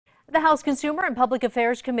The House Consumer and Public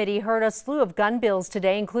Affairs Committee heard a slew of gun bills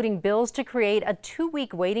today, including bills to create a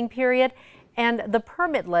 2-week waiting period and the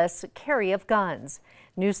permitless carry of guns.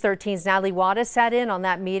 News 13's Natalie Wattis sat in on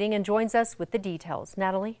that meeting and joins us with the details.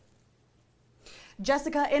 Natalie?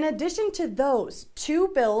 Jessica, in addition to those,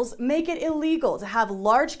 2 bills make it illegal to have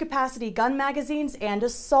large capacity gun magazines and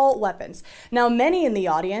assault weapons. Now, many in the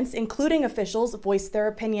audience, including officials, voiced their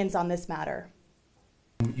opinions on this matter.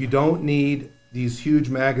 You don't need these huge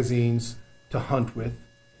magazines to hunt with.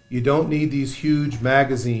 You don't need these huge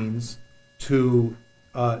magazines to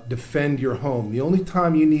defend your home. The only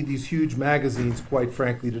time you need these huge magazines, quite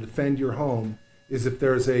frankly, to defend your home is if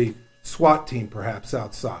there's a SWAT team perhaps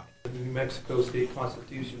outside. The New Mexico state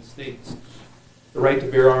constitution states the right to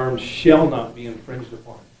bear arms shall not be infringed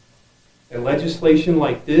upon. And legislation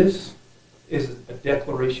like this is a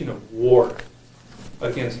declaration of war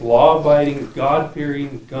against law-abiding,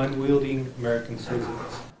 God-fearing, gun-wielding American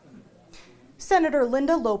citizens. Senator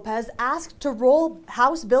Linda Lopez asked to roll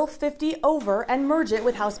House Bill 50 over and merge it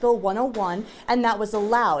with House Bill 101, and that was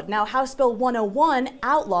allowed. Now, House Bill 101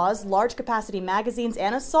 outlaws large capacity magazines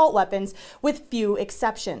and assault weapons with few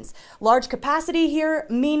exceptions. Large capacity here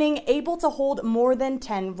meaning able to hold more than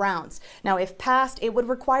 10 rounds. Now, if passed, it would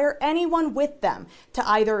require anyone with them to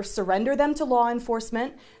either surrender them to law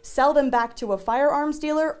enforcement, sell them back to a firearms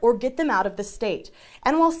dealer, or get them out of the state.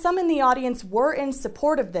 And while some in the audience were in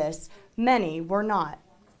support of this, many were not.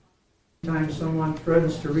 Anytime someone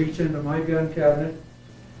threatens to reach into my gun cabinet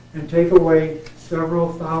and take away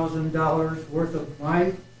several $1,000s worth of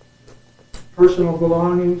my personal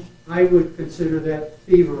belongings, I would consider that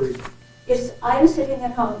thievery. If I'm sitting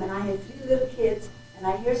at home and I have 3 little kids and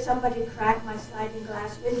I hear somebody crack my sliding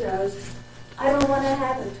glass windows, I don't want to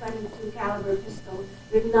have a 22 caliber pistol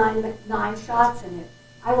with nine shots in it.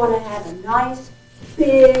 I want to have a nice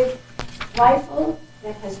big rifle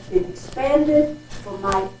that has been expanded for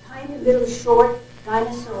my tiny little short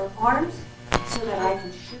dinosaur arms so that I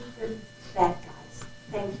can shoot them bad guys.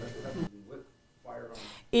 Thank you.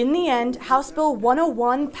 In the end, House Bill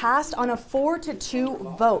 101 passed on a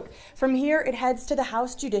 4-2 vote. From here, it heads to the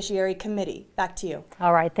House Judiciary Committee. Back to you.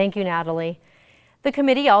 All right. Thank you, Natalie. The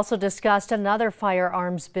committee also discussed another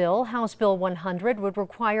firearms bill. House Bill 100 would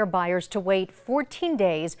require buyers to wait 14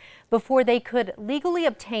 days before they could legally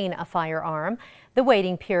obtain a firearm. The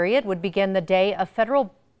waiting period would begin the day a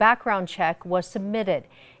federal background check was submitted.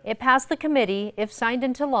 It passed the committee. If signed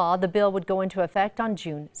into law, the bill would go into effect on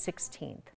June 16th.